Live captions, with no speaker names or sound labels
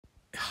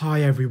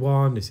Hi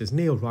everyone, this is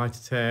Neel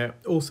Raithatha,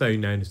 also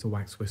known as the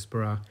Wax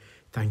Whisperer.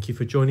 Thank you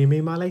for joining me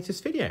in my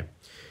latest video.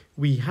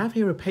 We have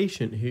here a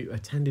patient who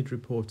attended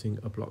reporting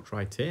a blocked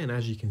right ear, and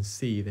as you can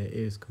see there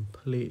is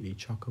completely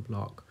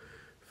chock-a-block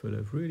full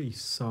of really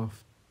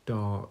soft,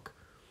 dark,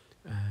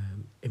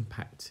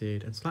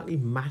 impacted and slightly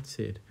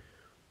matted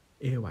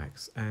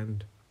earwax,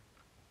 and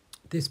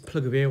this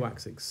plug of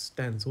earwax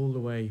extends all the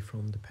way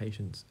from the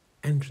patient's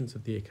entrance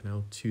of the ear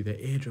canal to their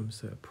eardrum,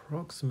 so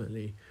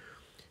approximately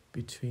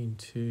between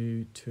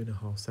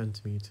 2.5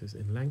 centimeters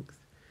in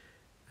length,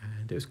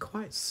 and it was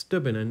quite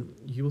stubborn, and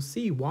you'll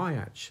see why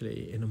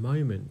actually in a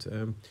moment.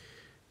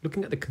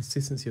 Looking at the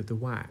consistency of the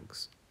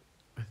wax,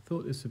 I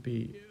thought this would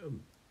be a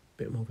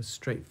bit more of a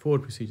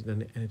straightforward procedure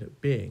than it ended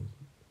up being.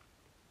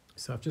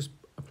 So I've just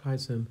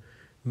applied some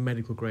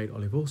medical grade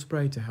olive oil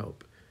spray to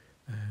help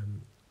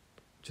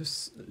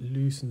just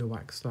loosen the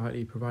wax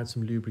slightly, provide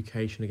some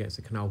lubrication against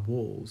the canal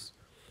walls.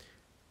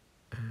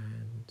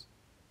 And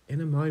in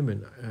a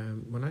moment,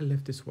 when I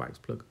lift this wax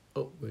plug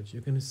upwards,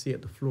 you're going to see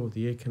at the floor of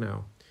the ear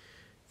canal,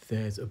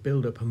 there's a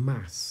build-up, a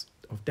mass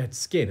of dead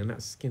skin, and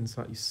that skin's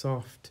slightly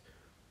soft,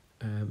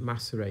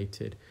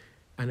 macerated.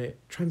 And it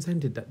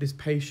transcended that this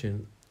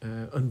patient,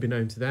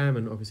 unbeknown to them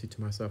and obviously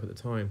to myself at the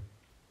time,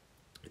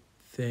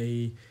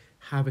 they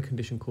have a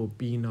condition called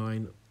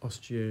benign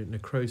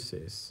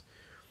osteonecrosis.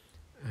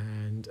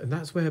 And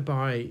that's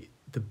whereby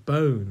the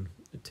bone,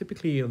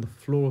 typically on the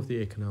floor of the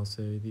ear canal,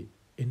 so the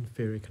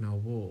inferior canal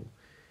wall,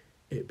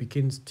 it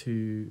begins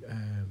to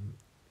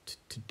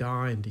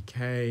die and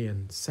decay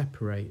and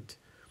separate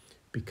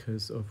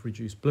because of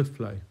reduced blood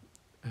flow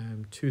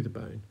to the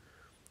bone.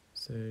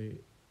 So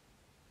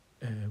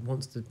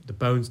once the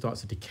bone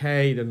starts to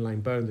decay, the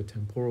underlying bone, the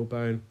temporal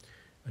bone,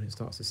 and it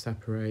starts to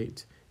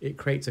separate, it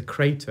creates a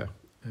crater,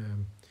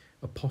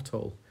 a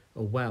pothole,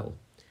 a well,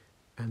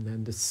 and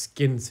then the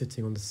skin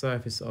sitting on the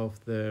surface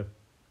of that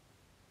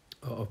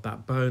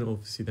bone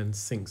obviously then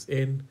sinks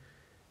in,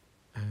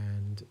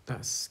 and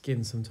that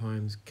skin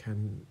sometimes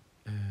can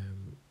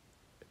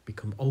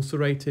become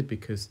ulcerated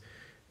because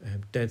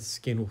dead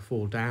skin will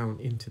fall down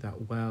into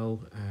that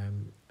well,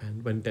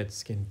 and when dead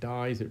skin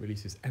dies, it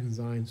releases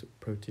enzymes,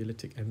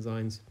 proteolytic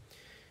enzymes,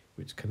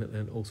 which can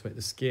then ulcerate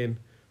the skin,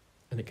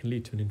 and it can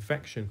lead to an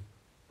infection.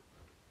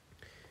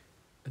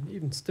 And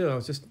even still, I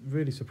was just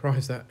really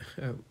surprised that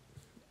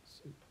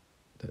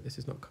this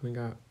is not coming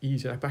out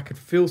easy. I could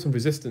feel some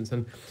resistance,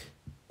 and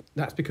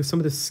that's because some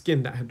of the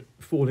skin that had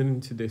fallen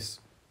into this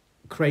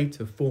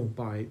crater formed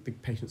by the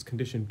patient's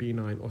condition,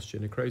 benign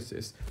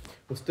osteonecrosis,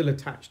 was still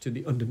attached to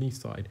the underneath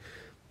side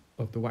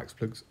of the wax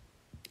plugs.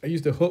 I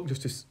used a hook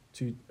just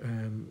to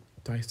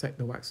dissect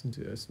the wax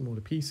into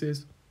smaller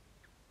pieces,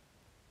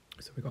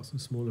 so we got some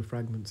smaller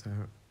fragments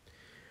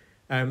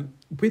out.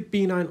 With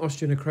benign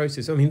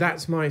osteonecrosis, I mean,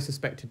 that's my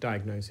suspected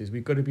diagnosis.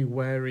 We've got to be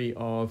wary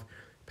of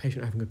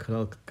patient having a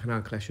canal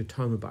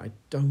cholesteatoma, but I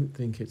don't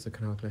think it's a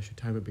canal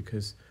cholesteatoma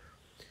because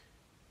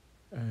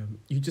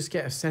you just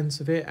get a sense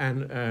of it,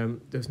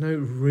 and there's no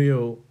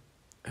real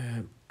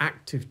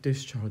active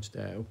discharge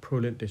there, or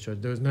purulent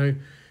discharge. There was no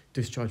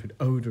discharge with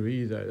odour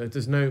either.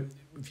 There's no,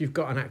 if you've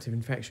got an active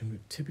infection,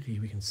 typically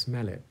we can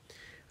smell it.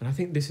 And I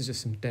think this is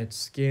just some dead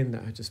skin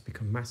that had just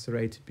become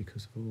macerated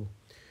because of all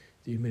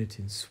the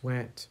humidity and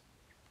sweat.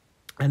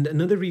 And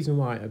another reason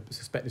why I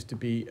suspect this to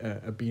be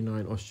a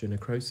benign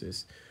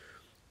osteonecrosis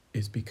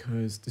is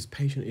because this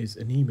patient is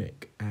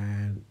anemic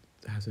and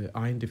has an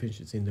iron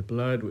deficiency in the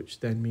blood, which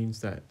then means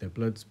that their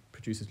blood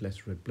produces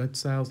less red blood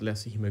cells,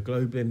 less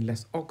hemoglobin,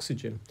 less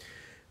oxygen.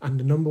 And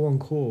the number one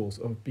cause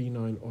of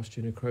benign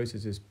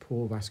osteonecrosis is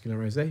poor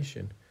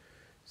vascularization,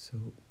 so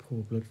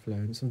poor blood flow.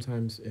 And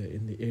sometimes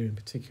in the ear in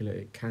particular,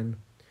 it can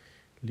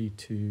lead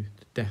to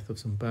the death of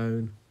some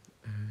bone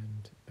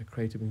and a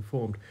crater being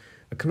formed.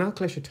 A canal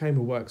cholesteatoma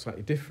works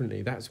slightly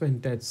differently. That's when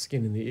dead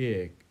skin in the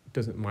ear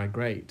doesn't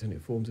migrate and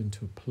it forms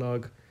into a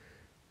plug,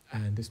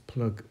 and this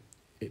plug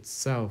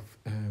itself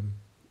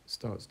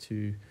starts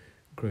to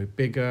grow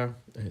bigger,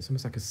 and it's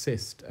almost like a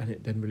cyst, and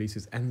it then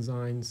releases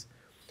enzymes,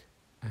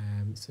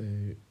 so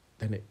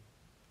then it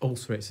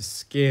ulcerates the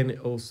skin. It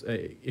also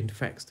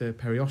infects the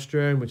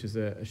periosteum, which is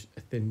a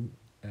thin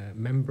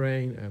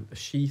membrane, a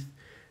sheath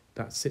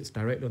that sits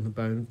directly on the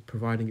bone,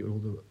 providing it with all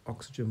the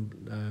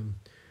oxygen,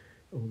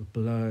 all the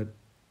blood,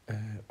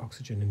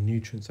 oxygen and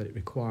nutrients that it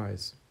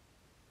requires.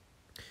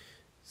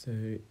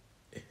 So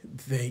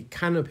they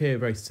can appear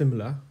very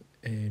similar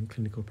in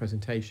clinical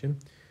presentation,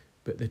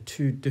 but they're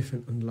two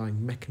different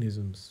underlying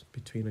mechanisms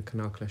between a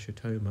canal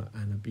cholesteatoma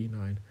and a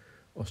benign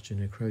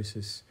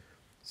osteonecrosis.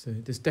 So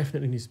this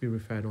definitely needs to be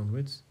referred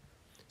onwards.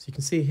 So you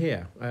can see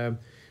here,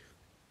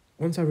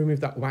 once I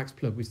removed that wax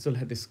plug, we still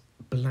had this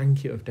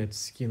blanket of dead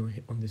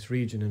skin on this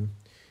region, and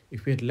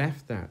if we had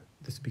left that,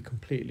 this would be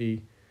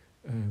completely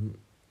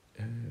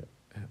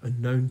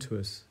unknown to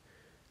us.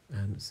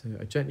 And so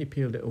I gently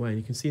peeled it away, and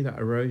you can see that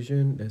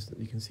erosion.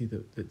 You can see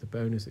that the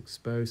bone is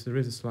exposed. There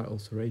is a slight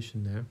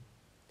ulceration there,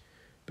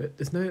 but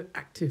there's no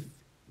active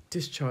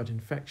discharge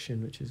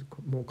infection, which is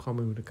more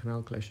common with a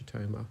canal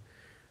cholesteatoma.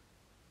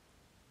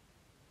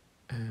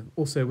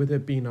 Also, with a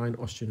benign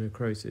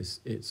osteonecrosis,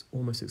 it's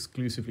almost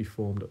exclusively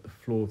formed at the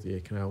floor of the ear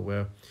canal,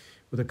 where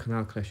with a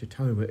canal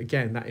cholesteatoma,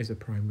 again, that is a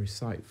primary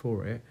site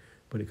for it,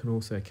 but it can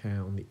also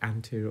occur on the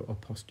anterior or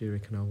posterior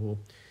canal wall,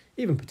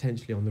 even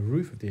potentially on the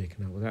roof of the ear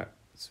canal. Well,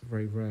 that's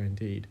very rare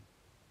indeed.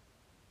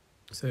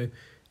 So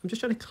I'm just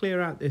trying to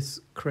clear out this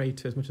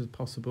crater as much as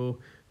possible.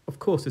 Of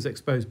course, there's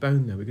exposed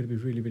bone there. We're going to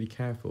be really, really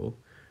careful.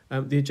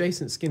 The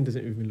adjacent skin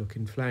doesn't even look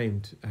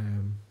inflamed,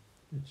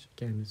 which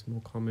again is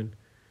more common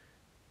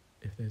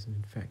if there's an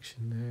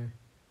infection there.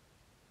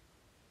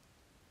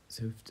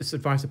 So just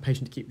advise the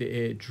patient to keep the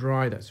ear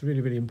dry. That's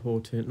really, really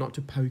important. Not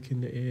to poke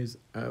in the ears.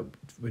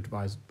 We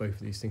advise both of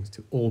these things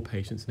to all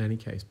patients in any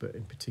case, but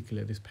in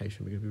particular this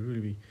patient, we're going to be really,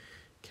 really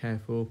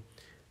careful.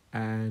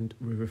 And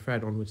we're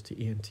referred onwards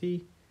to ENT.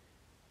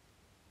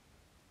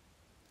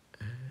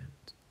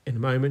 And in a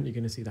moment, you're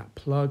going to see that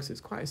plug. So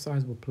it's quite a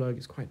sizable plug.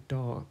 It's quite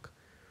dark.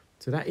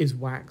 So that is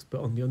wax,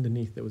 but on the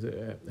underneath there was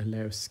a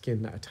layer of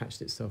skin that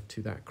attached itself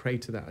to that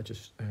crater that I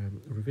just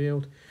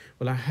revealed.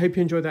 Well, I hope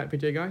you enjoyed that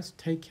video, guys.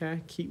 Take care,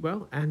 keep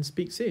well, and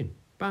speak soon.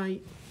 Bye.